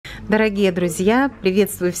Дорогие друзья,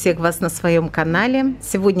 приветствую всех вас на своем канале.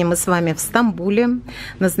 Сегодня мы с вами в Стамбуле,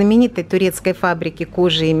 на знаменитой турецкой фабрике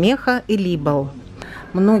кожи и меха ELİBOL.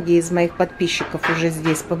 Многие из моих подписчиков уже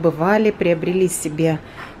здесь побывали, приобрели себе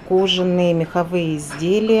кожаные меховые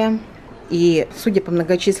изделия. И, судя по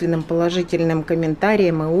многочисленным положительным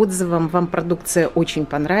комментариям и отзывам, вам продукция очень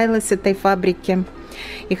понравилась этой фабрике.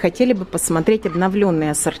 И хотели бы посмотреть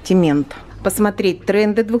обновленный ассортимент. Посмотреть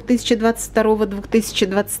тренды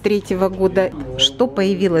 2022-2023 года, что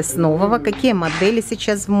появилось нового, какие модели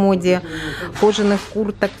сейчас в моде, кожаных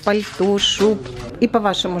курток, пальто, шуб. И по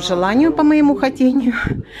вашему желанию, по моему хотению,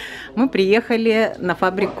 мы приехали на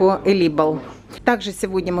фабрику ELİBOL. Также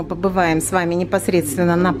сегодня мы побываем с вами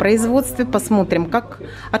непосредственно на производстве, посмотрим, как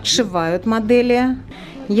отшивают модели.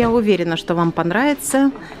 Я уверена, что вам понравится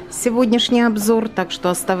сегодняшний обзор, так что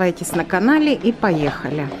оставайтесь на канале и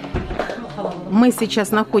поехали. Мы сейчас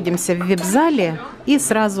находимся в вип-зале и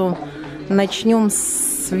сразу начнем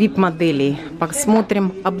с вип-моделей.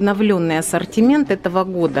 Посмотрим обновленный ассортимент этого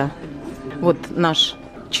года. Вот наш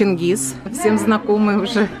Чингис, всем знакомый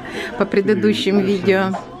уже по предыдущим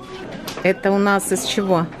видео. Это у нас из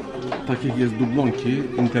чего? Таких есть дубленки,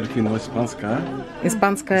 интерфино, испанское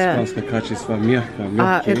качество, мягкое, легкий.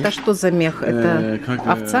 А это что за мех? Это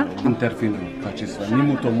овца? Интерфино качество. Не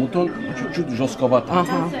мутон, чуть-чуть жестковато,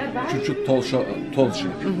 чуть-чуть толще.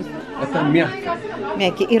 Это мягкое.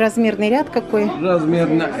 Мягкий. И размерный ряд какой? Размер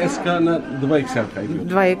на СК на 2XL идет.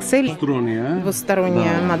 2XL?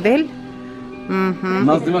 Двусторонняя модель.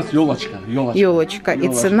 Называется елочка. И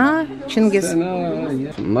цена, Чингис?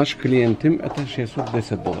 Наш клиентам это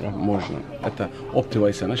 $610 можно. Это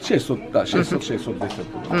оптовая цена. 610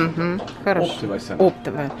 долларов. Хорошо.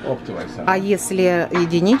 Оптовая. А если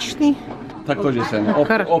единичный? Такой же цена.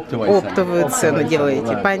 Оптовую цену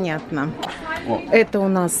делаете, понятно. Это у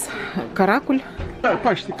нас каракуль.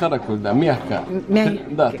 Почти каракуль, да, мягко.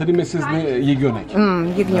 Да, 3-месячный ягненок.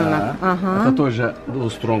 Ягненок, да. Это тоже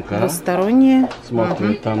двусторонние.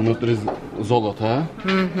 Смотри, там внутри золото.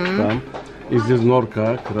 Там. И здесь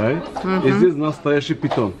норка, край. И здесь настоящий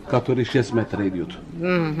питон, который 6 метров идет.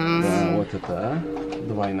 Да, вот это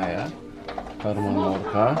двойная.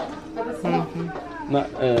 Норка.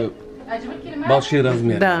 Большие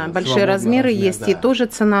размеры. Да, большие размеры есть, да. И тоже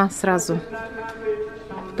цена сразу.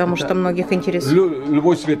 Потому что многих интересует.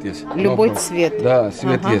 Любой цвет есть. Любой цвет. Да,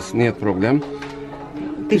 цвет есть, нет проблем.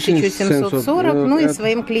 1740, ну и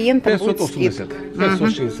своим клиентам 580.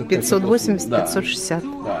 580, 560.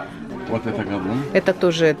 Да. Вот это году. Это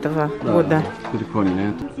тоже этого года.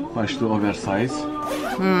 Прикольно. Почти оверсайз.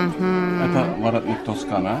 Это воротник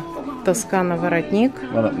Тоскана. Тоскана воротник.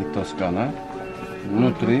 Воротник Тоскана.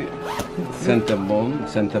 Внутри синтепон.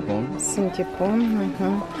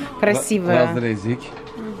 Красивая. Разрезик.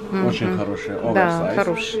 Очень хорошая. Да,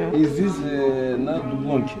 хорошая. И здесь на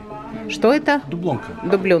дубленке. Что это? Дубленка.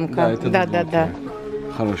 Дубленка. Да.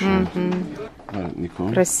 Хорошая.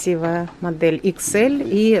 Красивая модель XL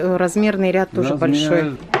и размерный ряд тоже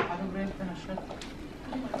большой.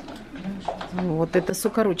 Вот это с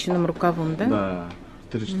укороченным рукавом, да? Да,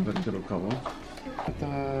 34 рукава. Это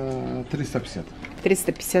 350.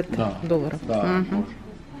 350 долларов. Да.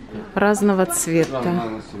 Разного цвета.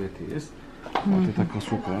 Разного цвета есть. Вот это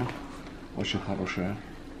косуха. Очень хорошая.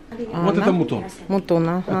 Вот это мутон.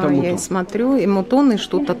 Мутон, я смотрю. И мутон, и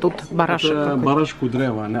что-то тут барашек. Это барашку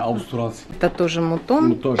древа, не аустралийский. Это тоже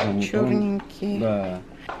мутон. Тоже мутон. Черненький. Да.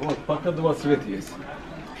 Вот пока два цвета есть.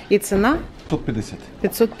 И цена? 550.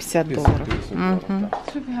 550 долларов.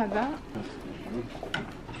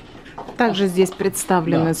 Также здесь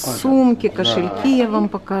представлены сумки, кошельки, я вам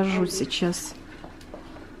покажу сейчас.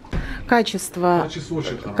 Качество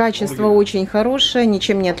очень хорошее,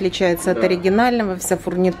 ничем не отличается от оригинального, вся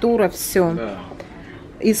фурнитура, все. Да.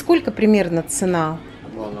 И сколько примерно цена?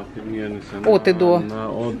 От и до?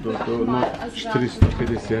 От до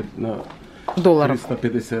 450 долларов.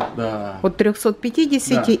 350, да. От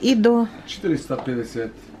 350 и до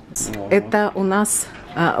 450. Это у нас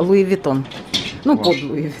Луи Виттон. Ну, под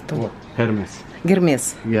Луи Виттон.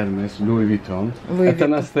 Гермес, Луи Виттон. Это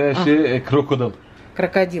настоящий крокодил.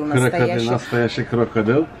 Крокодил настоящий. Настоящий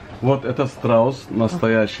крокодил. Вот это страус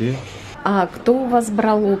настоящий. А кто у вас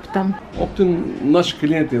брал оптом? Оптом наш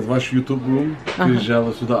клиент из ваш YouTube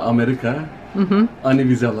приезжал сюда, Америка. Они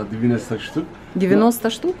взяли 90 штук. 90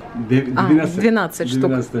 штук? 12 штук.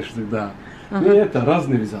 12 штук, да. Ну, это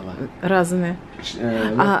разные взяла. Разные.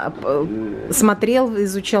 Смотрел,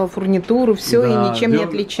 изучал фурнитуру, все, и ничем не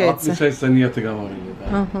отличается. Отличается нет, говорили,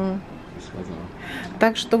 да.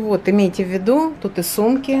 Так что вот, имейте в виду, тут и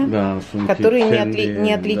сумки, Да, сумки, которые не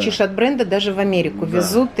ценные, отличишь да. от бренда, даже в Америку. Да.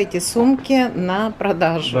 Везут эти сумки на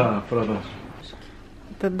продажу. Да, продаж.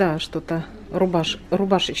 Это да, что-то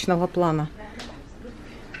рубашечного плана.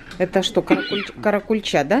 Это что,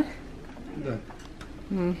 каракульча, да? Да.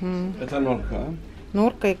 Угу. Это норка.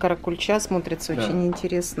 Норка и каракульча смотрится Да. очень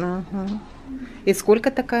интересно. Ага. И сколько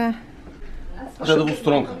такая? Это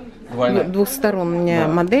двусторонка. Двойная. Двухсторонняя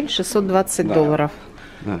модель, 620 Да. долларов.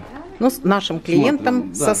 Да. Но с нашим клиентам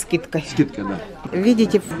Смотрим, со да. скидкой. Скидка, да.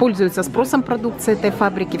 Видите, пользуются спросом продукции этой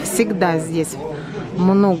фабрики. Всегда здесь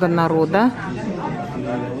много народа.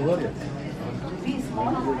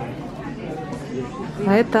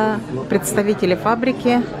 А это представители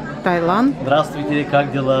фабрики, Таиланд. Здравствуйте,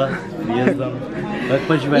 как дела? Приездом. Как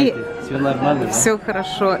поживаете? Все нормально? Да? Все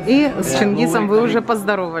хорошо. И с Чингисом вы уже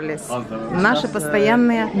поздоровались. Наши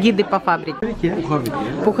постоянные гиды по фабрике. Пуховики.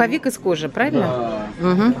 Пуховик из кожи, правильно?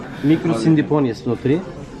 Угу. Микросиндипон есть внутри.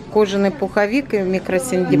 Кожаный пуховик и Минус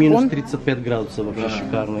микросиндипон. 35 градусов вообще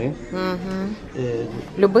шикарные.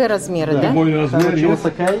 Любые размеры, да? Любой размер Короче, вот есть.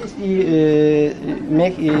 такая есть и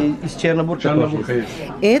мех из чернобурка тоже Чернобурка есть.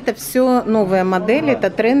 есть. И это все новые модели, это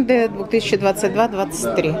тренды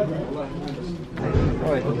 2022-2023.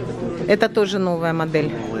 Это тоже новая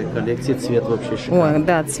модель. Новые коллекции, цвет вообще шикарный. Ой,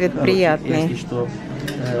 да, цвет Короче, приятный. Если что,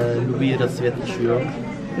 любые расцветки шьем.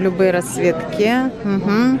 Любые расцветки.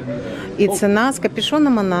 Угу. И цена с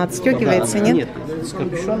капюшоном она отстегивается, нет? Нет, с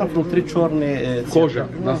капюшоном внутри черный цвет. Кожа.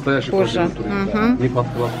 Настоящая Кожа. кожа. внутри. Угу. Не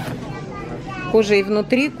подклад. Кожа и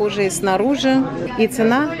внутри, кожа и снаружи. И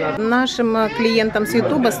цена нашим клиентам с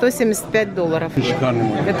Ютуба 175 долларов. Шикарный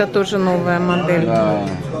модель. Это тоже новая модель. Да.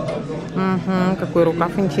 Угу. Какой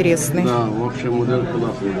рукав интересный. Да, вообще модель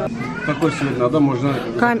классный. Какой цвет надо, можно...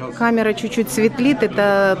 Камера чуть-чуть светлит.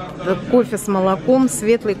 Это кофе с молоком,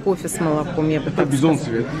 светлый кофе с молоком, я бы Это так бизон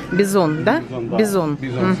сказала. цвет. Бизон, да? Бизон, да. Бизон.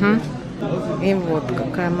 Бизон Мгм. И вот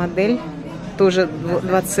какая модель. Тоже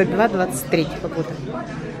 22-23 года.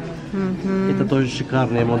 Это тоже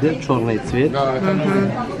шикарная модель, черный цвет. Да, это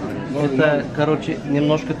Это, короче,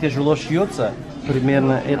 немножко тяжело шьется.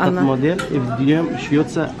 Примерно этот модель, и в нем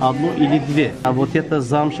шьется одну или две. А вот эта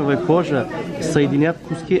замшевая кожа соединять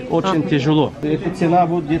куски очень тяжело. Эта цена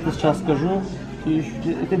будет где-то сейчас скажу.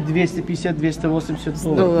 Это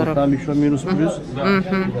 250-280 долларов. Вот там еще минус плюс. Да.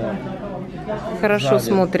 Хорошо Сзади.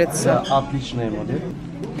 смотрится. Да, отличная модель.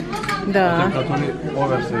 Да. который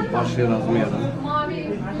оверсайз, большие размеры.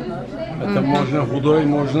 Это можно худой,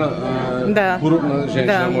 можно Да. крупная женщина,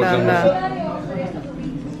 Да, можно. да.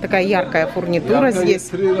 Такая яркая фурнитура здесь.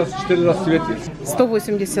 3-4 раз цвет есть.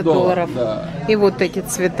 180 Да, долларов. да. И вот эти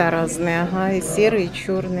цвета разные. Ага, и серый, и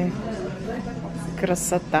черный.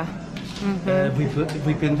 Красота.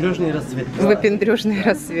 Выпендрежные расцветки. Выпендрежные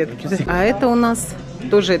расцветки. А это у нас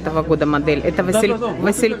тоже этого года модель. Это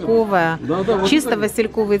васильковая. Да, Чисто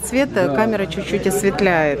васильковый цвет. Камера чуть-чуть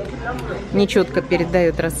осветляет. Нечетко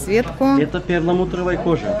передает расцветку. Это перламутровая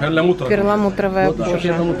кожа. Перламутровая Вот еще кожа.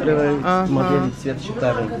 перламутровая Ага. модель, цвет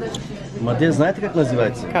шикарный. Модель знаете, как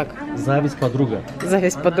называется? Как? Зависть подруга.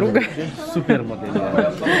 Зависть подруга. Супер модель.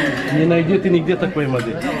 Не найдете нигде такой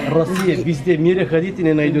модель. Россия, везде в мире ходите,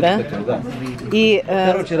 не найдете Да? такой. Да. И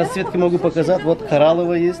Короче, расцветки могу показать. Вот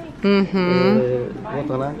коралловая есть.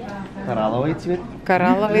 Вот она. Коралловый цвет.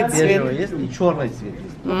 коралловый Бежевый цвет. есть и черный цвет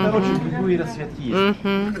есть. Ну, короче, любые расцветки есть.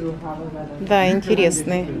 Да,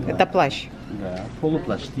 интересный. Это плащ. Да,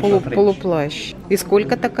 полуплащ. типа Полуплащ. И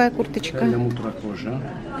сколько такая курточка? Перламутра кожа.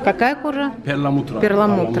 Какая кожа? Перламутра.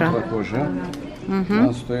 Перламутра. Кожа.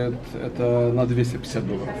 Она стоит это на 250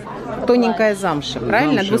 долларов. Тоненькая замша,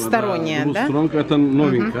 правильно? Замшево, Двусторонняя, да? Двусторонка, это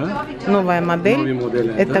новенькая. Новая модель. Новые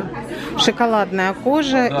модели, Это да. шоколадная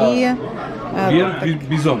кожа Да. и Вверх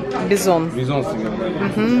бизон. бизон. Бизон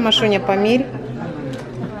сигнал. Машуня, померь.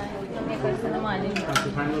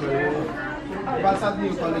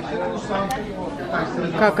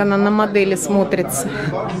 Как она на модели смотрится?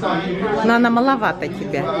 Но она маловато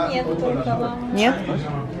тебе. Нет?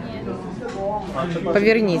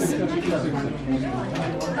 Повернись.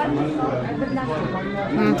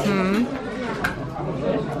 Мгм.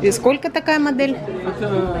 И сколько такая модель?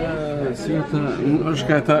 Это, Света,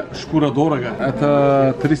 немножко это шкура дорого.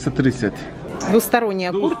 Это 330.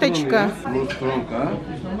 Двусторонняя курточка. Двусторонка.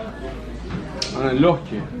 Она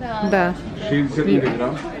легкие. Да. 60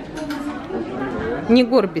 миллиграмм. Не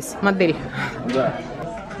горбись, модель. Да.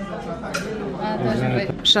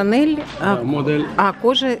 Шанель. Модель А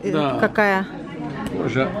кожа Да. какая?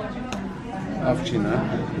 кожа овчина.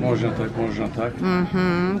 Можно так, можно так.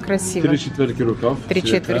 Угу, красиво. 3/4 рукав.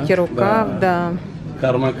 3/4 рукав, да.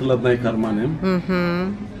 Карман, кладные карманы.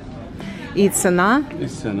 Угу. И цена? И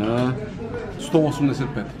цена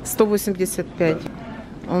 185. 185.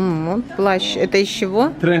 Вот плащ. Это из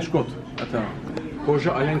чего? Тренчкот. Это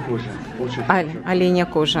кожа, олень кожа. Оленя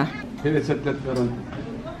кожа. 30 лет гарантии.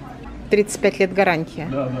 35 лет гарантия.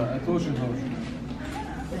 Да, это очень хорошо.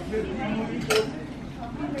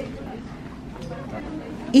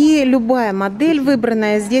 И любая модель,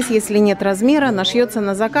 выбранная здесь, если нет размера, нашьется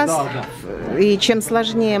на заказ. Да. И чем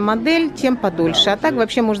сложнее модель, тем подольше. А так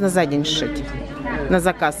вообще можно за день сшить на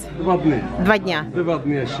заказ. 2 дня. 2 дня. 2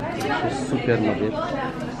 дня. Супер модель.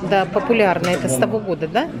 Да, популярная. Это с того года,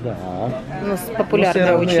 да? Да. Ну,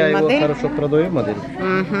 популярная очень модель. Я хорошо продаю модель.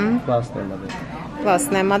 Угу. Классная модель.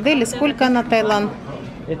 Классная модель. И сколько она, Таиланд?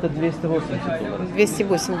 Это $280.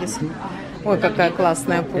 280. Ой, какая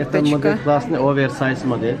классная курточка. Это модель классная, оверсайз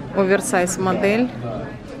модель. Оверсайз модель.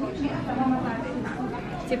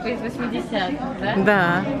 Типа из 80-х, да?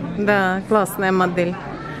 Да, да, классная модель.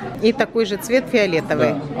 И такой же цвет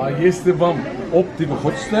фиолетовый. Да. А если вам оптовый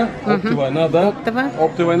хочется, оптовая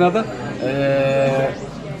надо,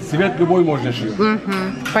 цвет любой можно шить.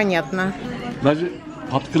 Понятно. Даже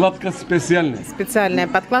подкладка специальная. Специальная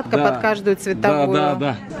подкладка под каждую цветовую.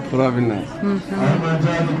 Да, правильно.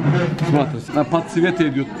 Смотри, под цвет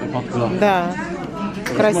идет подкладка. Да,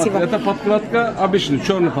 красиво. Смотри, это подкладка обычная,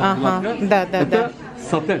 черная подкладка. Ага. Да. Это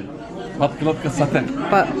сатен. Подкладка сатен.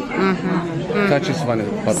 Качественная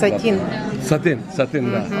подкладка. Сатин,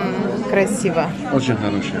 да. Красиво. Очень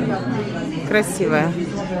хорошая. Красивая.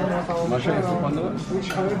 Маша, если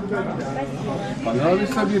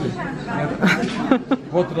понравилось, собери.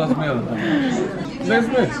 Вот размер.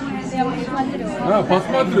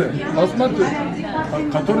 Посмотри.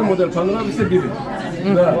 Который модель понравился, бери.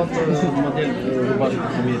 Да. Вот модель рубашки.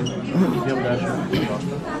 Идем дальше.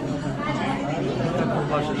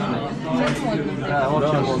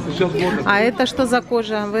 А это что за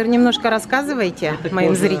кожа? Вы немножко рассказываете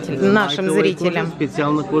моим зрителям, нашим зрителям.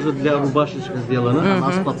 Специально кожа для рубашечки сделана.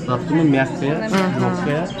 Она с подкладками, мягкая,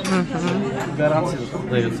 легкая. Гарантия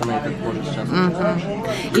дается на этой коже сейчас.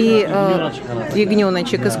 И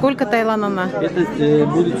ягненочек. И сколько, Таиланд, она? Это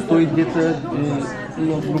будет стоить где-то,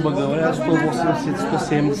 грубо говоря,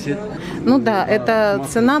 180-170. Ну да, это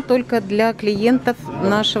цена только для клиентов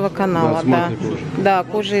нашего канала. Да, да,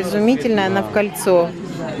 кожа изумительная, она в кольцо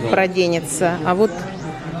проденется. А вот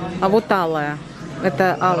алая.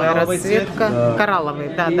 Это алая расцветка. Да. Коралловый,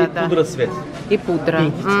 да. Пудра цвет. И пудра.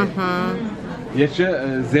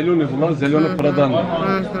 Еще зеленый была, зеленый продан.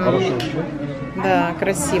 Хорошо. Да,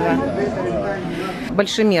 красиво.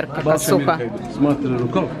 Большемерка, косуха. Смотри,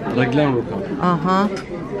 рукав, реглан рукав. Ага.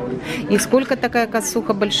 И сколько такая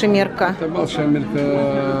косуха большемерка? Это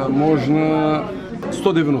большемерка можно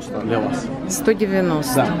 190 для вас.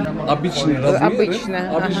 190. Да. Обычный размер.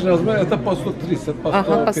 Обычный размер это по 130, по 150.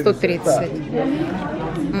 Ага, по 130. Да.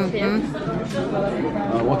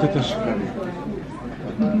 А вот это шикарно.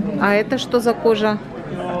 А это что за кожа?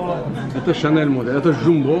 Это Шанель модель, это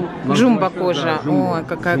джумбо. Джумбо кожа. Да, джумбо. Ой,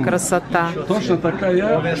 какая джумбо. Красота. Точно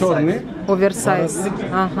такая, черный. Оверсайз.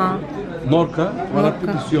 Ага. Норка,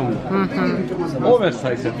 воротник съемный.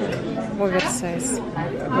 Оверсайз это. Оверсайз.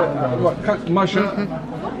 Как Маша,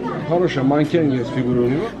 хорошая манекен есть фигура у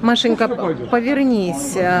него. Машенька,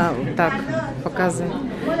 повернись, так, показывай.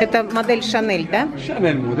 Это модель Шанель, да?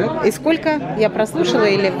 Шанель модель. И сколько? Я прослушала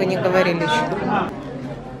или вы не говорили еще?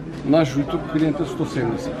 Наш YouTube клиенты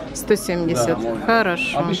 170. 170, да,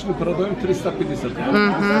 хорошо. Обычно продаем 350.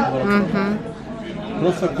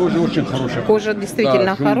 Просто кожа очень хорошая. Кожа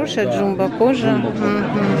действительно да, хорошая, да. Джумбо кожа.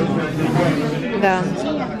 Да.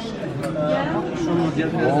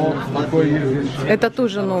 Вот, это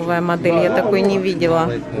тоже новая модель, я такой не видела.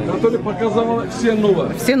 Которые показывала все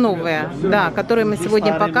новые. Все новые, да, которые мы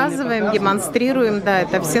сегодня показываем, демонстрируем, да,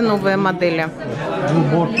 это все новые модели.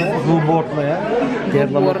 Двубортная,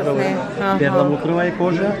 перламутровая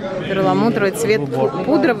кожа. Перламутровый цвет,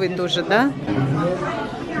 пудровый тоже, да?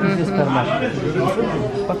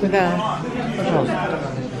 Да.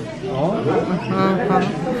 Ага.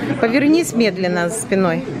 Повернись медленно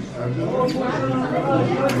спиной.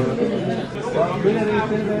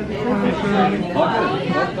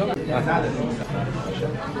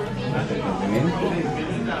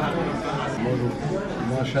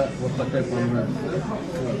 Маша, вот такая понравилась.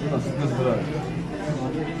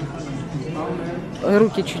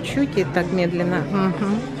 Руки чуть-чуть и так медленно.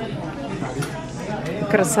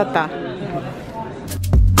 Красота.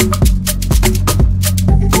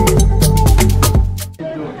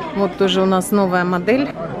 Вот тоже у нас новая модель.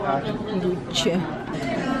 Гуччи.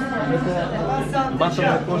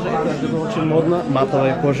 Матовая кожа, это очень модно.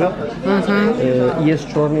 Матовая кожа.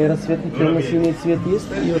 Есть черный расцвет, темно-синий цвет есть,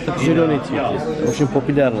 и вот так зеленый цвет есть. Очень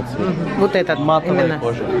популярный цвет. Вот этот Матовая именно.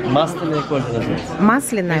 кожа. Масляная кожа называется.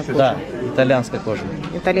 Масляная кожа? Да, итальянская кожа.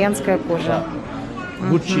 Итальянская кожа.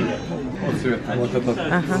 Гуччи. Вот цвет. Вот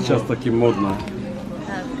это сейчас таки модно.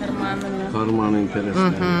 Карманы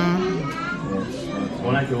интересные.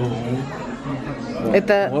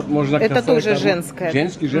 Это, Вот можно это тоже карман. женское.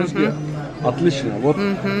 Женские. Отлично. Вот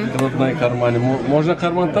родные карманы. Можно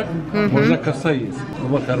карман так, можно коса есть.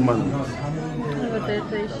 Вот карман. Вот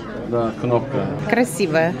это еще. Да, кнопка.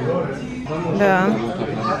 Красивая. Да.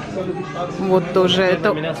 Вот тоже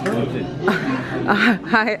это.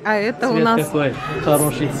 А это у Цвет нас какой?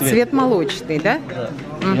 Хороший цвет. цвет молочный, да?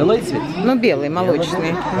 Белый цвет? Ну, белый,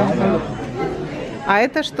 молочный. А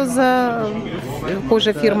это что за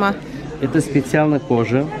кожа фирма? Это специальная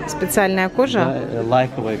кожа. Специальная кожа? Да,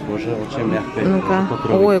 лайковая кожа, очень мягкая. Ну-ка.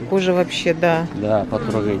 Потрогайте. Ой, кожа вообще, да. Да,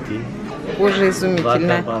 потрогайте. Кожа Два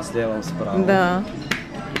изумительная. кармана слева, справа. Да.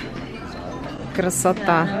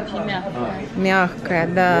 Красота. Очень мягкая. Мягкая,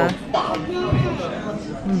 да.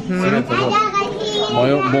 Это вот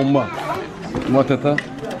моя бомба. Вот это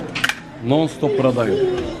нон-стоп продаю.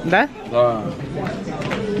 Да? Да.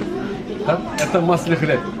 Это масло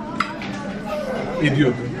хлеб.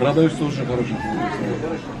 Идет. Продается очень хорошо.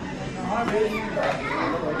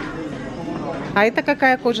 А это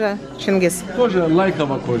какая кожа, Чингис? Кожа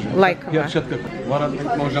лайковая кожа. Лайковая. Перчатка.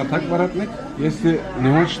 Воротник можно так воротник. Если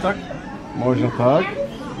не хочешь так, можно так.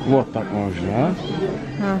 Вот так можно.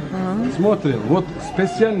 Смотри, вот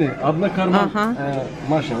специальный. Одна карман.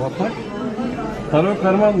 Маша, вот так. Второй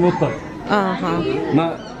карман вот так. Ага.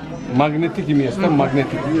 На магнитик место.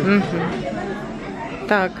 Магнитик.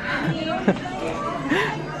 Так.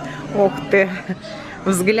 Ух ты.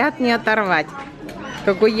 Взгляд не оторвать.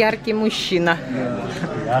 Какой яркий мужчина.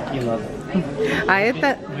 Яркий надо. А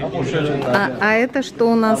это, а это что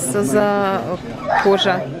у нас за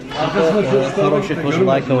кожа? Это хорошая кожа,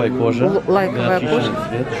 лайковая кожа. Лайковая Очищенный кожа.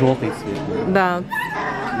 цвет, желтый цвет. Да.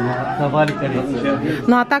 Товары коллекция.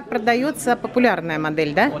 Ну а так продается популярная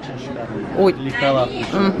модель, да? Очень шикарная. Ой. Лекала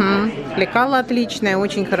отличная. Лекала отличная,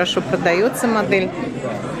 очень хорошо продается модель.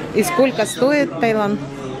 И сколько стоит Таиланд?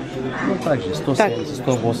 Ну также 170,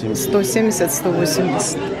 180. 170,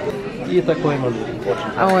 180. И такой модель.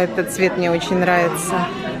 Очень О, этот цвет мне очень нравится.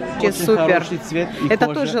 Очень Супер. хороший цвет и Это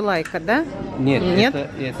кожа. тоже лайка, да? Нет, Нет?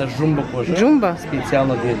 Это джумбо кожа. Джумбо?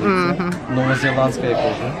 Специально делается. Новозеландская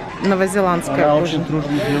кожа. Новозеландская Она кожа. очень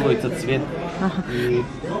трудно делается цвет. И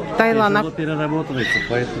Таиланд. тяжело перерабатывается,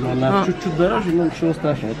 поэтому она чуть-чуть дороже, но ничего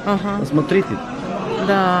страшного. Посмотрите.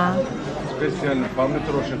 Да, Специально. Память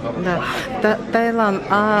очень хорошая. да. Таиланд,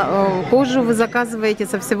 а кожу вы заказываете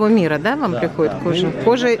со всего мира, да? Вам приходит кожа?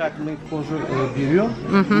 Кожа Как мы кожу берем,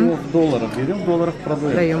 мы в долларах берем, в долларах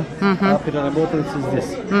продаем. даем. А перерабатывается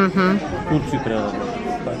здесь. В Турции перерабатывается.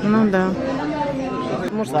 Так. Ну да.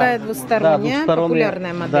 Мужская двусторонняя, двусторонняя,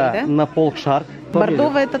 популярная модель, да? На полк шарк.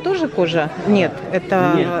 Бордовая это тоже кожа? Нет,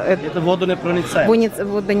 это, Нет, это водонепроницаемый.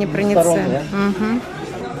 водонепроницаемая.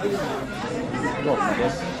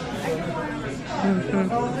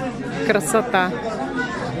 Красота.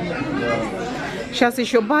 Сейчас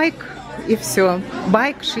еще байк и все.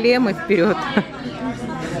 Байк, шлемы вперед.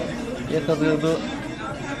 Это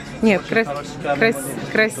Нет,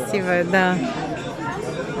 красивая, да.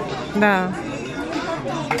 Да.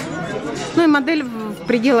 Ну и модель в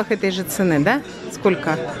пределах этой же цены, да?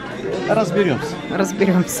 Сколько? разберемся.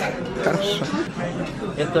 Разберемся. Хорошо.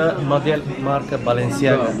 Это модель марка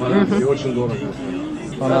Balenciaga. И очень дорого.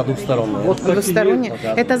 Она двусторонняя. Вот такие Двусторонняя. есть.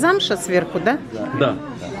 Это замша сверху, да? Да.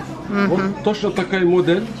 Вот точно такая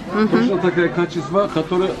модель, точно такое качество,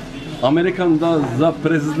 которое американ дал за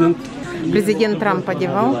президент. Президент Трамп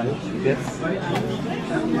одевал.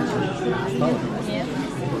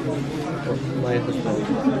 На эту сторону.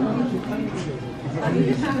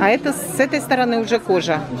 А это с этой стороны уже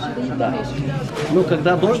кожа. Да. Ну,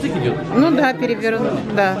 когда дождик идет, Ну да, перевернут.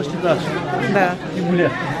 Да, пошли дальше. да. И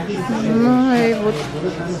гулять. Ну и вот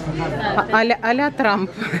а-ля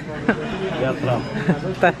Трамп. Я Трамп.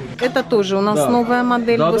 Да. Это тоже у нас Да. новая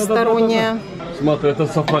модель двусторонняя. Смотри, это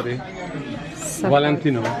сафари.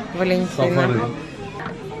 Валентино. Валентина. Сафари.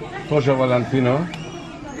 Тоже Валентино.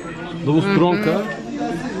 Двусторонка.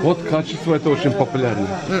 Вот качество это очень популярно.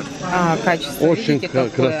 А, качество. Очень Видите, какое?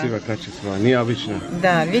 красивое качество, необычно.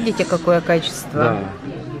 Да, видите, какое качество?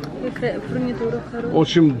 Да. И фурнитура хорошая.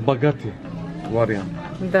 Очень богатый вариант.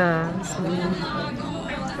 Да.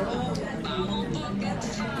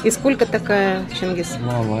 И сколько такая, Чингис?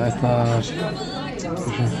 Мама, это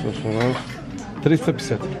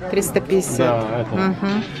 350. 350. Да, это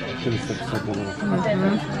 350 долларов.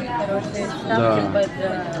 Да,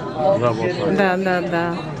 работает. Да, да,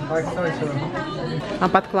 да. А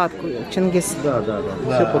подкладку, Чингис? Да.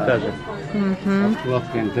 Все покажем.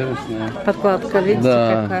 Подкладка интересная. Подкладка, видите,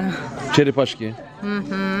 Да. какая? Черепашки.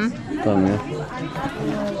 Там нет.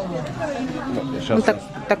 Ну,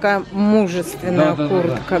 такая мужественная Да,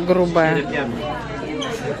 куртка, грубая.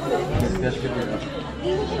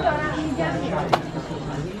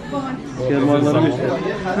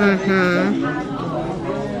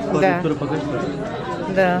 Да.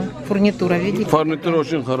 Да, фурнитура, видите? Фурнитура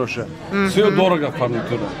очень хорошая. Все дорого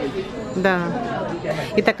фурнитура. Да.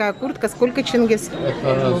 И такая куртка, сколько, Чингис?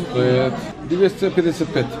 Это стоит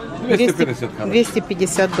 255. 250.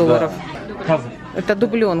 250 долларов. Это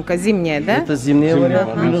дубленка, зимняя, да? Это зимний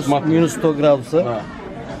вариант, минус 100 градусов. Да.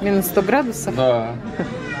 Минус 100 градусов? Да.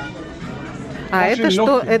 А Очень это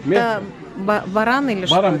что? легкий, Это баран или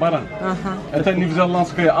что? Баран. Ага. Это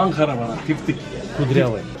нидерландская Анкара баран. Тифтик.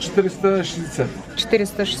 Кудрявый. 460.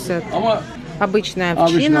 460. Ama Обычная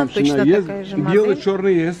овчина, точно есть, такая же белый, модель.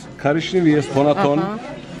 черный есть, коричневый есть, понатон. Ага.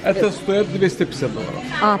 Это стоит 250 долларов.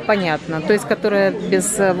 А, понятно. То есть, которая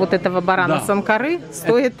без вот этого барана Да. с Анкары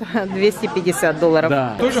стоит 250 долларов.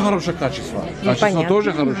 Да. Тоже хорошее качество. Качество понятно.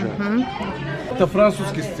 тоже хорошее. Это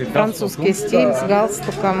французский стиль. Французский стиль с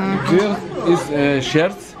галстуком. Верх из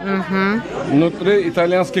шерсть, внутри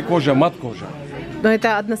итальянский кожа, мат кожа. Но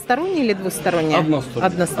это односторонний или двусторонний? Односторонний.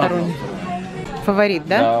 Односторонний. Фаворит,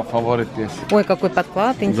 да? Да, фаворит есть. Ой, какой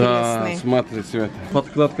подклад Да, интересный. смотри, Света.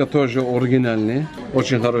 Подкладка тоже оригинальная,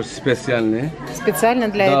 очень хороший, специальный. Специально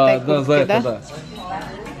для Да, этой да, куртки, за это, да?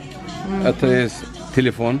 да. Это есть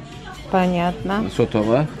телефон, Понятно.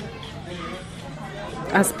 сотовый.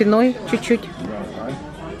 А спиной чуть-чуть?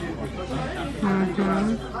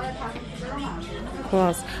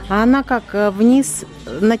 Класс. А она как, вниз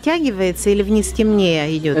натягивается или вниз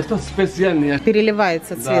темнее идет? Это специальный.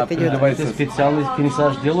 Переливается цвет идет. переливается. Это специальный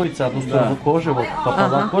финисаж делается, одну сторону кожи, вот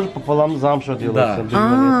пополам кожи, пополам замша делается. Это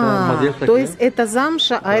модель То такая. есть это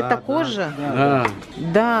замша, а это кожа? Да.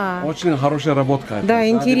 Да. Очень хорошая работка. Да,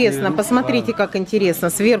 интересно. Посмотрите, как интересно.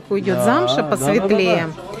 Сверху идет замша посветлее.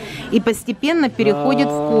 И постепенно переходит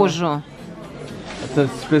в кожу. Это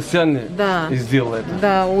специально Да. сделано.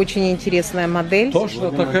 Да, очень интересная модель. Точно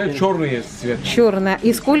такая черный есть цвет. Черная.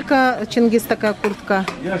 И сколько, Чингис, такая куртка?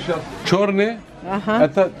 Черный. Ага.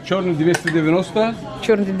 Это черный 290.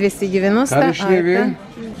 Черный 290, а Коричневый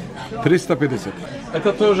 350.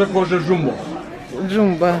 Это тоже кожа джумбо. это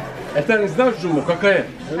джумбо. Это не знаешь джумбо? Какая?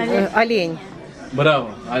 Олень.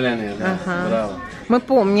 Браво. Аляния, да. Ага. Браво. Мы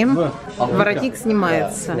помним, Да. воротник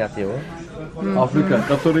снимается. Снят его. Африка,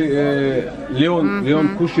 который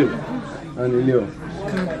Леон кушал. А не Леон.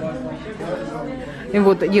 И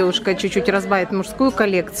вот девушка чуть-чуть разбавит мужскую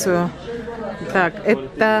коллекцию. Так,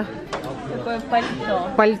 это Такое пальто.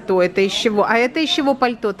 пальто. Это из чего? А это из чего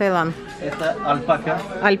пальто, Таиланд? Это альпака,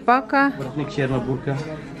 Альпака. воротник чернобурка,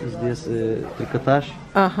 здесь трикотаж.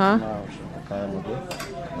 Ага. Такая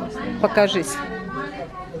модель. Покажись.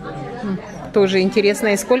 Тоже интересно.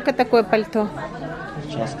 И сколько такое пальто?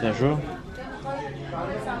 Сейчас скажу.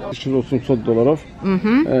 1800 долларов.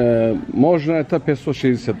 Можно это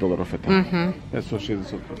 560 долларов. Это. 560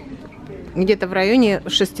 долларов. Где-то в районе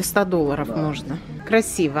 600 долларов можно.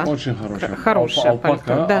 Красиво. Очень хорошая. Хорошее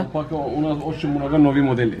пальто, да. Алпака у нас очень много новых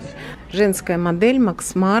моделей есть. Женская модель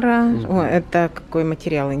Максмара. О, это какой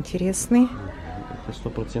материал интересный. Это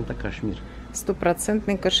 100% кашмир.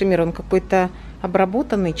 Стопроцентный кашемир. Он какой-то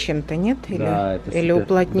обработанный чем-то, нет? Или, Да, это или супер.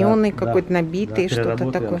 уплотненный, Да, какой-то да, набитый, да, что-то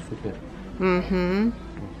переработан, такое. Супер. Мгм.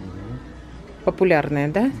 Популярная,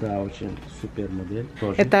 да? Да, очень супер модель.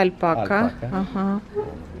 Тоже. Это альпака. Альпака. Ага.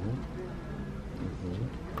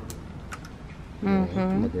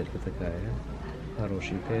 Моделька такая.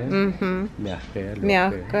 Хорошенькая. Мгм. Мягкая. легкая.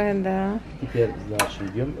 Мягкая, да. Теперь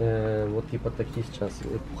дальше идем. Вот типа такие сейчас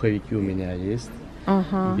пуховики у меня есть.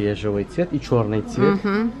 Ага. Бежевый цвет и черный цвет.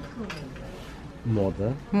 Мгм.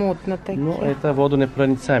 Мода. Модно такие. Но это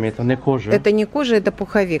водонепроницаемый, это не кожа. Это не кожа, это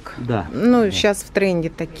пуховик. Да. Ну, сейчас в тренде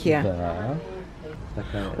такие. Да.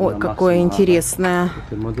 Такая Ой, на какое максимум. интересное.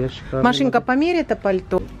 Это модель шикарная. Машенька, померь это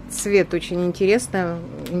пальто. Цвет очень интересная,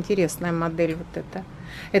 интересная модель вот эта.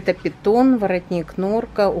 Это питон, воротник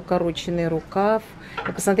норка, укороченный рукав.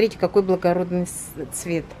 И посмотрите, какой благородный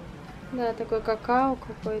цвет. Да, такой какао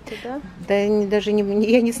какой-то, да? Да даже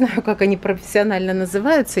я не знаю, как они профессионально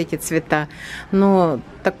называются, эти цвета, но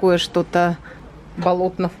такое что-то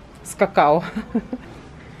болотно с какао.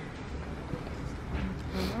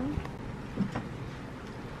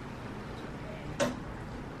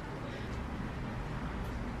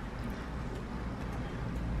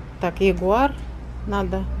 Так, ягуар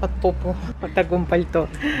надо под попу в таком пальто.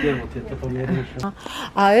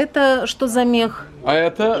 А это что за мех? А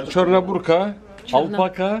это чернобурка,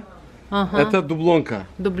 алпака, это дубленка.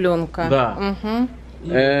 Дубленка. Да.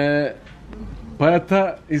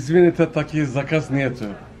 Поэтому, извините, таких заказ нету.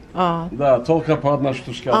 Да, только по одной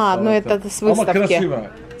штучке. Ну это с выставки. Красиво.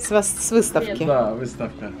 С выставки. Да,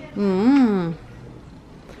 выставка.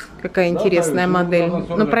 Какая интересная модель.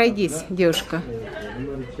 Ну пройдись, девушка.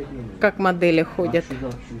 Как модели ходят.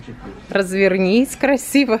 Развернись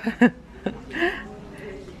красиво.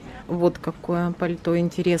 Вот какое пальто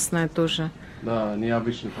интересное тоже. Да,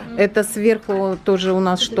 необычно. Это сверху тоже у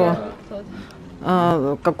нас что?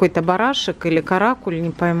 Какой-то барашек или каракуль, не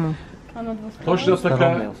пойму. Точно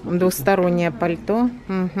такая. Двустороннее пальто.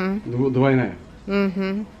 Двойная.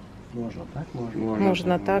 Можно так,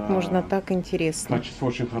 Можно так, можно так, интересно. Качество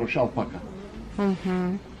очень хорошее, алпака.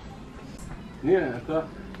 Не, это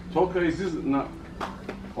только здесь на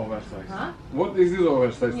оверсайз. Вот здесь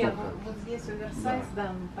оверсайз. Нет, вот здесь оверсайз,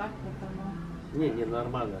 да, так вот оно. Не,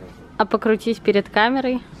 нормально. А покрутись перед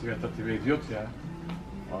камерой. Света тебе идет, я.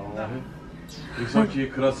 Высокие,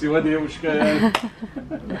 красивая девушка.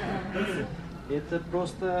 Это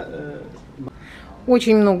просто...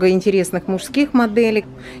 Очень много интересных мужских моделей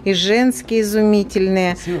и женские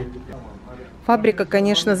изумительные. Фабрика,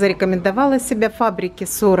 конечно, зарекомендовала себя. Фабрике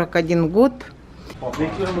 41 год.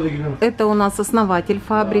 Это у нас основатель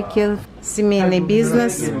фабрики, семейный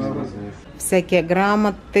бизнес. Всякие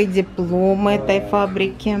грамоты, дипломы этой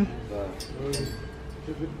фабрики.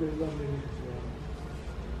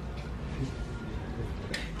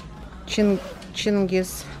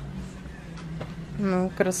 Чингис.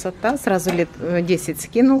 Ну, красота. Сразу лет 10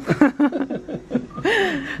 скинул.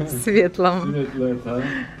 В светлом.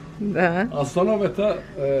 Да. Основном это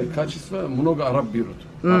качество, много араб берут.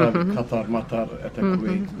 Араб, Катар, Матар, это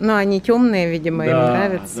Кувейт. Ну, они темные, видимо, им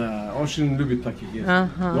нравятся. Да, очень любят таких есть.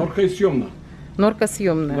 Норка и съемная. Норка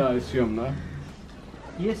съемная. Да, и съемная.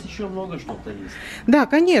 Есть еще много что-то есть. Да,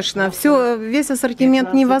 конечно, все, весь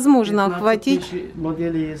ассортимент невозможно охватить. 15 тысяч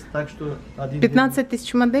моделей есть, так что... 15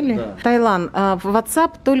 тысяч моделей? Да. Таиланд. В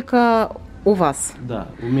WhatsApp только у вас? Да,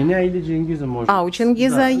 у меня или Чингиза можно. У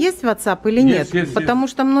Чингиза есть WhatsApp или нет? Есть. Потому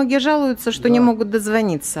что многие жалуются, что не могут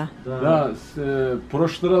дозвониться. Да, в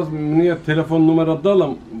прошлый раз мне телефон номер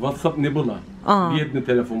отдала, WhatsApp не было. Бедный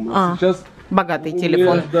телефон был. Сейчас... Богатый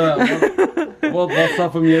телефон. Да, вот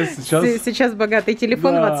WhatsApp у меня есть сейчас. Сейчас богатый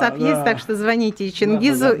телефон, WhatsApp есть, так что звоните и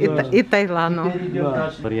Чингизу, и Тайлану.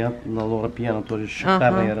 Вариант на Лора Пьяно тоже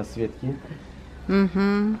шикарные расцветки.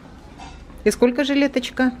 И сколько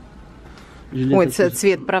жилеточка? Ой,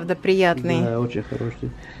 цвет, правда, приятный. Да, очень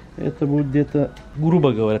хороший. Это будет где-то,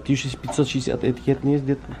 грубо говоря, 1560, этикет не есть,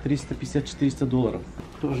 где-то $350-400.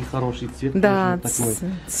 Тоже хороший цвет. Да, такой.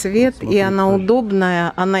 Цвет, и она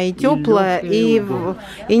удобная, она и теплая, и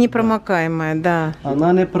непромокаемая, да.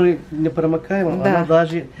 Она непромокаемая, она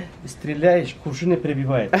даже стреляешь, кожу не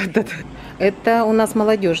пробивает. Это у нас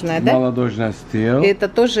молодежная, да? Молодежный стиль. Это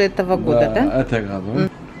тоже этого года, да? Это года.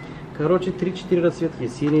 Короче, 3-4 расцветки.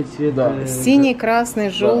 Синий цвет. Синий, красный,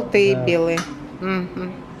 желтый и белый.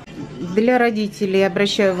 Для родителей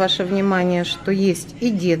обращаю ваше внимание, что есть и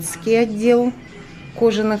детский отдел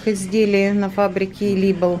кожаных изделий на фабрике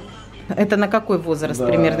ELİBOL. Это на какой возраст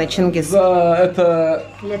примерно, Чингис? Да, это...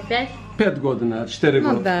 Лет 5? 5 года, 4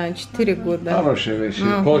 года. Ну да, 4 года. Хорошие вещи.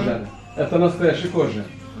 Кожа. Это настоящая кожа.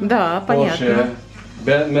 Да, понятно.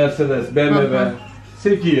 Мерседес, BMW.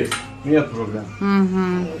 Всякие есть. Нет проблем.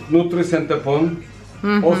 Внутри синтепон.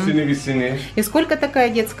 Осени, весны. И сколько такая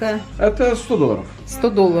детская? Это $100.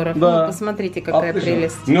 $100. Да. Ну, посмотрите, какая Отлично.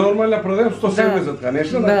 прелесть. Нормально продаем 170, Да.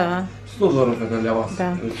 конечно. Да. $100 это для вас.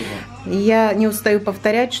 Да. Я не устаю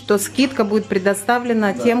повторять, что скидка будет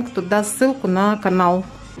предоставлена тем, кто даст ссылку на канал.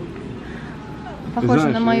 Похоже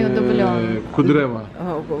на мою дубленку. Кудрева.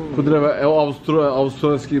 Кудрева,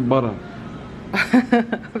 австралийский баран.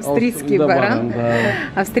 Австрийский баран.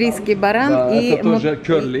 Австрийский баран Да, и это тоже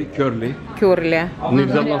curly. кёрли.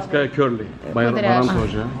 Нидерландская curly. Баран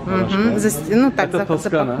тоже. Ну так, Это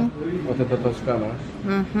Тоскана. Вот это Тоскана.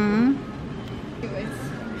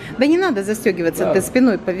 Да не надо застегиваться, Да. ты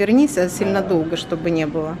спиной повернись, сильно долго, чтобы не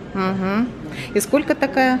было. И сколько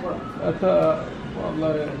такая?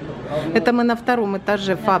 Это мы на втором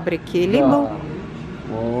этаже фабрики ELİBOL.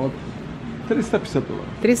 Вот. $350.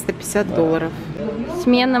 $350.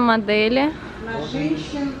 Смена модели. На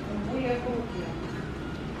женщин более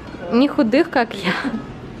крупных. Не худых, как я.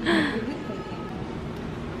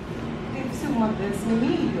 Ты всю модель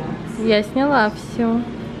сними ее. Я сняла всю. И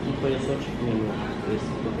поясочек немного,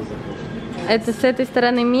 если кто-то захочет. Это с этой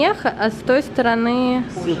стороны мех, а с той стороны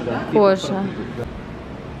кожа.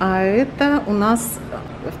 А это у нас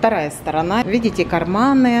вторая сторона. Видите,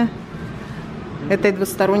 карманы этой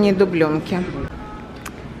двусторонней дубленки.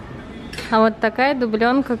 А вот такая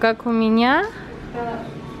дубленка, как у меня.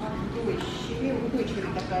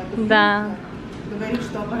 Да. Говорит,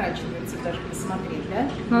 что оборачивается даже посмотреть, да?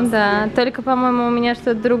 Ну да, только, по-моему, у меня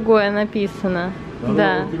что-то другое написано.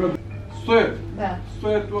 Да. Стоит? Да.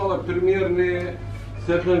 Стоит примерно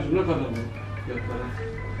Serkan ne kadar mı?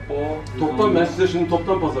 Toplam ben size şimdi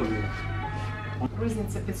toptan pazarlıyorum.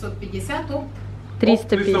 Розница 550, опт 350.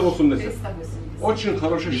 380. Очень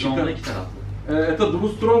хороший шикар. Это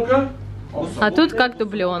двусторонка. А тут как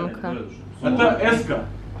дубленка. Это эска.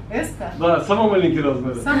 Эска? Да, самый маленький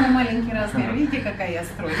размер. Самый маленький размер. Видите, какая я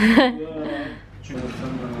стройная?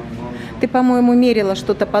 Ты, по-моему, мерила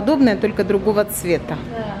что-то подобное, только другого цвета.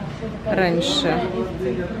 Да, раньше.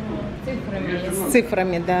 С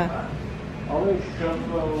цифрами, да.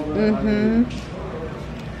 Угу.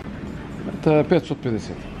 Это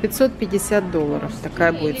 550. $550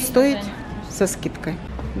 такая будет стоить со скидкой.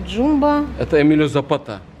 Джумба. Это Эмилио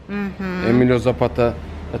Запата. Эмилио Запата.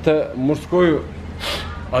 Это мужской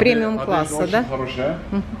премиум класса, да? Хорошая.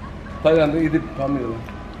 Таиланд и помимо.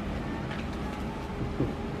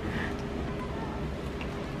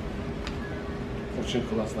 Очень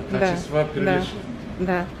классно. Качество прилично.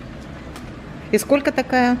 Да. И сколько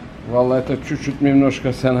такая? Валла, это чуть-чуть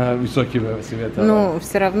немножко цена высокий цвет. Ну,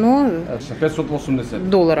 все равно $580.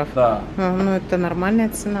 Долларов. Да. Ну, это нормальная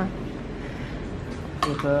цена.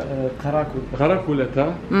 Это каракуль. Каракуль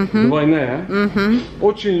это двойная.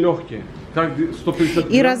 Очень легкий. Как 150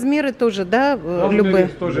 грамм. И размеры тоже, да, любые?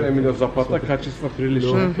 Тоже Эмилио Запата. Качество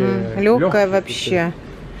приличное. Легкая вообще.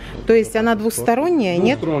 То есть она двусторонняя,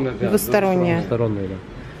 нет? Двусторонняя, да. Двусторонняя. Двусторонняя, да.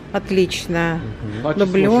 Отлично.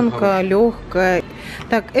 Дубленка, легкая.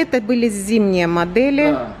 Так, это были зимние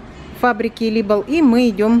модели фабрики ELİBOL, и мы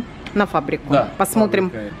идем на фабрику. Да, посмотрим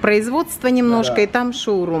фабрика. Производство немножко, Да. и там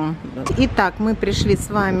шоурум. Итак, мы пришли с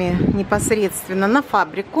вами непосредственно на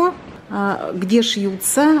фабрику, где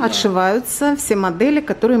шьются, отшиваются все модели,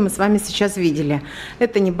 которые мы с вами сейчас видели.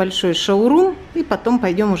 Это небольшой шоурум, и потом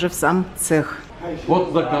пойдем уже в сам цех.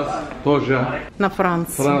 Вот заказ тоже. На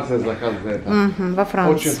Францию. Франция заказ за это. Во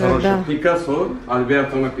Францию, Очень хороший. да. Пикассо,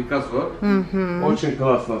 Альберто Пикассо. Очень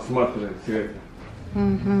классно, смотри, Света.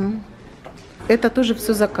 Это тоже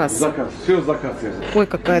все заказ. Заказ, все заказ. Ой,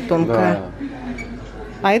 какая тонкая. Да.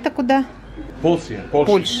 А это куда? Польша.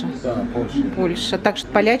 Да, Польша. Польша. Так что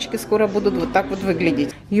полячки скоро будут вот так вот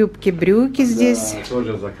выглядеть. Юбки, брюки здесь. Да,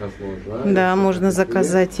 тоже заказ можно. Да, можно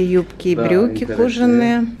заказать и юбки, и Да, брюки интересные.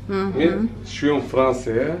 кожаные. Мы шьем в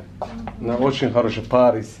Франции, на очень хороший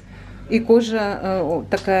Париж. И кожа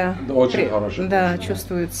такая... Да, очень хорошая. Да,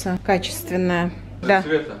 чувствуется. Качественная. Да.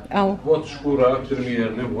 Света. Ау. Вот шкура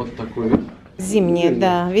примерно, вот такой. Зимняя,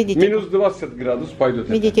 да. Видите? Минус 20 градусов пойдет.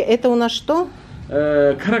 Видите, это у нас что?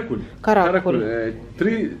 Каракуль. Каракуль.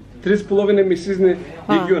 3,5 месячный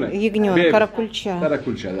ягненок. Ягненок, каракульча.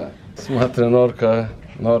 Каракульча, да. Смотри, норка.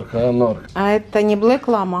 А это не Black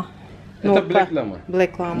Lama? Это Black Lama.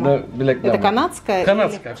 Black Lama. Да, Black Это Lama. канадская?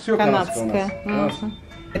 Канадская, или... все канадское у нас. Мгм.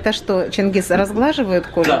 Это что, Чингис разглаживают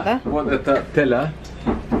кожу, да? Вот это теля.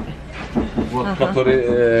 Вот,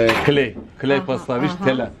 который клей поставишь,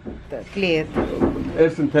 теля. Клеит.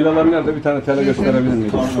 Ersin telalar nerede? Bir tane tela gösterebilir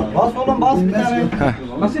miyim? Bas oğlum bas bir tane.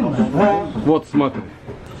 Basayım mı? Вот, смотри.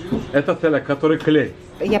 Это теля, который клей.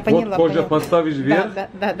 Я поняла. Вот кожа поняла. поставишь вверх,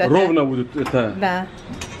 Да, ровно будет это. Да.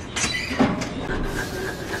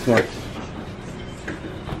 Смотри.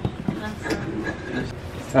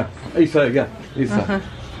 İsa gel. İsa.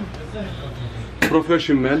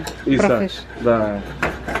 Professional İsa. Professional. Да.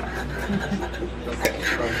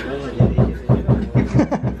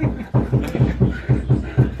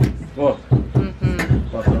 Вот.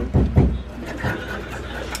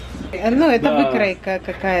 Ну, это Да. выкройка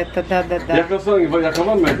какая-то, да.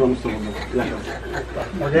 Yakalan mı onu sorumlu?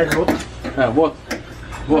 Model вот. Вот.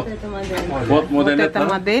 Вот. Это модель. Вот Вот модель эта это.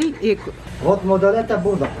 модель. И Вот модель это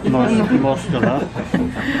burada. Носка, да?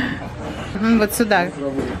 вот сюда.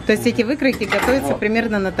 То есть эти выкройки готовятся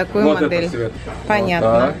примерно на такую Вот модель. это цвет.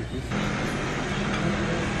 Понятно.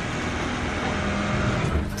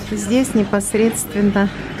 Вот Здесь непосредственно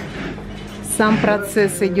сам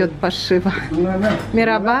процесс идет пошива.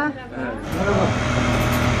 Мираба.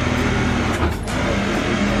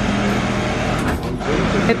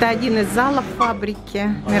 Это один из залов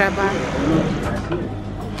фабрики Мираба.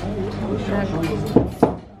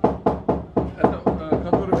 Это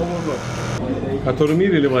который поможет. Который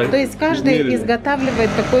мерили, То есть каждый изготавливает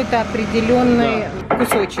какой-то определенный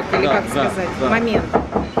кусочек, или как сказать, момент.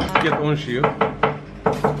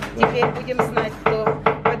 Теперь будем знать, кто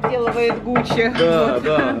подделывает Гуччи.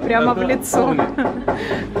 Прямо в лицо.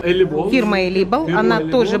 Фирма ELİBOL, она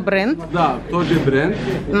тоже бренд. Да, тоже бренд,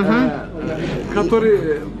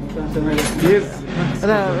 который есть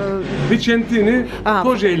Vicentini,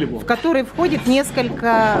 тоже ELİBOL. В который входит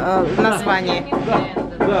несколько названий.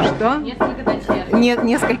 Что?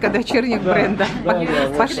 Несколько дочерних брендов.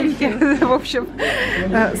 Пошлите. В общем,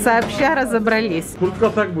 сообща разобрались. Куртка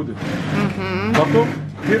так будет. Потом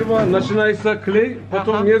первое начинается клей,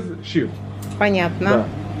 потом есть шив. Понятно,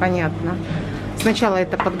 понятно. Сначала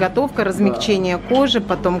это подготовка, размягчение кожи,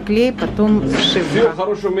 потом клей, потом шив. Все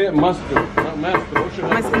хорошие мастера.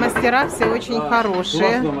 Мастера все очень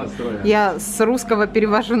хорошие. Я с русского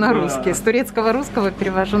перевожу на русский, с турецкого русского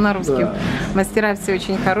перевожу на русский. Мастера все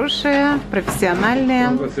очень хорошие, профессиональные.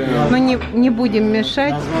 Но не будем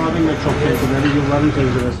мешать.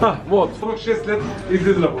 Вот, 46 лет и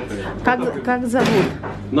здесь работает. Как зовут?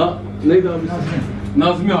 Назми.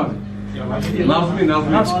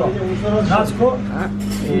 Nazko,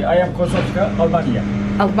 I am Kosovska, Albania.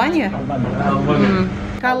 Албания?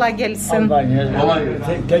 Кала Гельсин.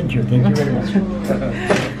 Thank you very much.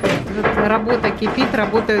 Работа кипит,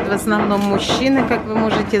 работают в основном мужчины, как вы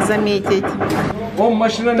можете заметить.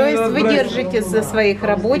 То есть вы держитесь за своих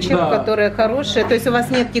рабочих, которые хорошие, то есть у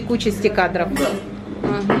вас нет текучести кадров.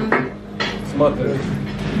 Смотри,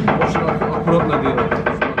 очень аккуратно делать.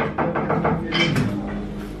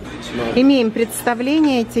 Имеем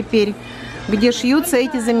представление теперь, где шьются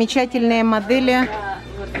эти замечательные модели.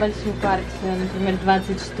 Вот большую партию, например,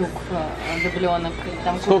 20 штук дубленок.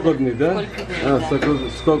 Сколько дней, да?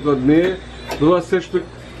 Сколько дней? 20 штук.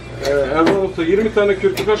 Olsa 20 tane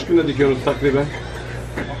kürkü kaç günde dikiyoruz takriben?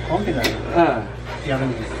 10 gün. Yarım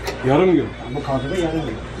gün. Yarım gün. Bu kadroda yarım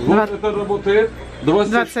gün. Вот это работает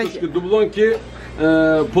 20 штуки дубленки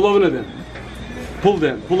половина.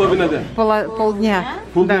 Половина. Полдня.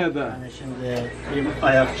 Полдня, да. Şimdi bir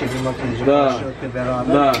ayakçı, bir makineci, başörtü Да.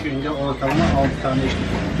 beraber günde ortalama 6 tane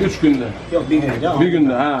işlik. 3 günde. Yok, bir günde. Bir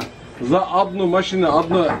günde, ha. За одну машину,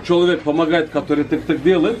 одно человек помогает, который так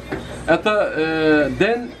делает, это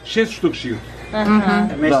день 6 штук шьют.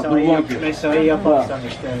 Mesai yaparsan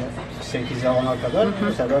işte 8'e 10'a kadar,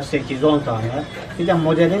 mesela 8-10 tane. Bir de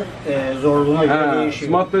modelin zorluğuna göre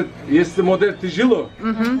değişiyor. Смотри, если модель тяжело,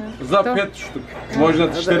 за 5 штук, можно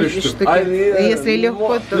 4 штук. Если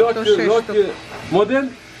легко, то 6 штук. Модель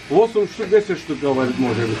 8 штук, 10 штук говорит,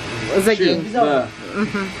 может быть. За день. Да.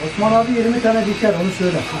 Osman abi 20 tane diker, onu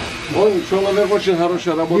söyle. Он человек очень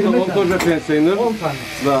хороший работал, он тоже пенсионер. 10 tane.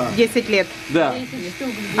 Да. 10 лет. Да.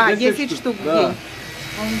 10 штук в да. день.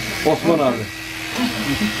 Osman abi.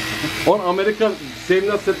 Он Америка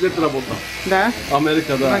 17 лет работал. Да?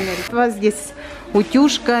 Америка, да. У вас здесь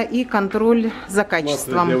утюжка и контроль за Смотри,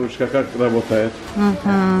 качеством. девушка, как работает.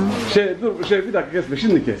 Bir dakika kesme,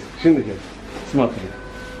 şimdi kes. Смотри.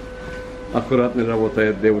 Аккуратно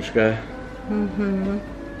работает девушка.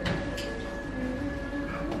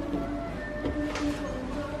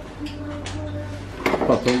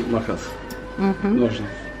 Потом макас. Ножницы.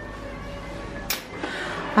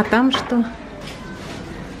 А там что?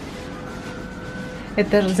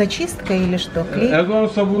 Это же зачистка или что? Клей? Erdoğan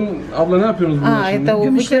sabun, abla ne yapıyorsunuz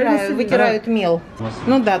bunun için? Это вытирают мел.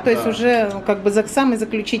 Ну да, то есть уже как бы самый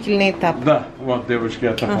заключительный этап. Да, вот девушки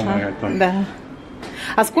это помогает. Да.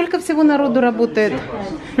 А сколько всего народу работает?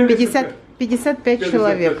 55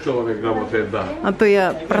 человек. 55 человек работает, да. А то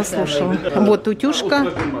я прослушала. Вот утюжка.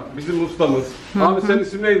 Bizim ustamız. Abi senin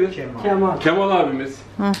isim neydi? Kemal. Kemal abimiz.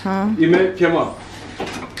 İme Kemal.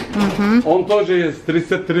 Он тоже есть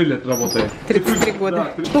 33 лет работает. 33 года.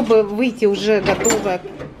 Чтобы выйти уже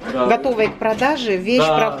готовой к продаже, вещь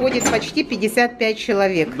проходит почти 55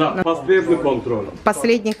 человек. Да, последний контроль.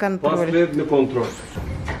 Последний контроль. Последний контроль.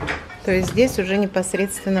 То есть здесь уже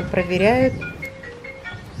непосредственно проверяют,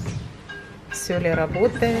 все ли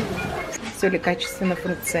работает, все ли качественно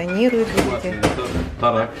функционирует.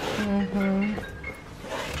 Тарак.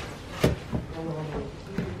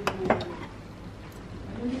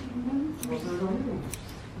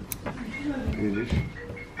 Видишь?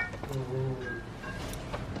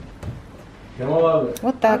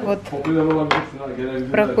 Вот так вот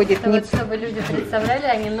проходит. Вот, чтобы люди представляли,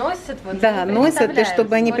 они носят. Вот, да, носят, и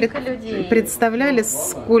чтобы они представляли,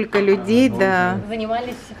 сколько людей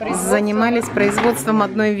занимались производством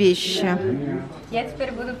одной вещи. Я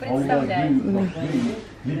теперь буду представлять.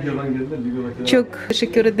 Çok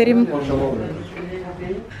teşekkür ederim.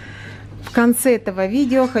 В конце этого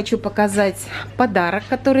видео хочу показать подарок,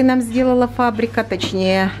 который нам сделала фабрика,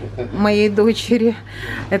 точнее моей дочери.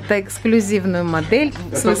 Это эксклюзивную модель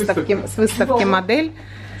с выставки модель.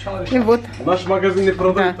 И вот. Наш магазин не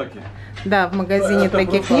продает такие. Да, в магазине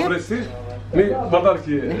таких нет.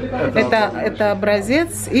 Подарки. Это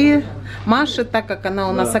образец. И Маша, так как она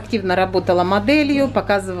у нас активно работала моделью,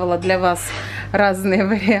 показывала для вас разные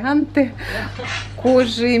варианты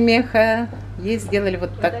кожи и меха. Ей сделали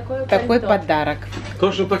вот такой подарок.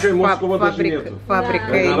 Точно такой мужского даже нету.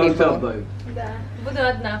 Фабрика ELİBOL. Да. Буду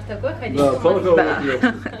одна в такой ходить. Да, только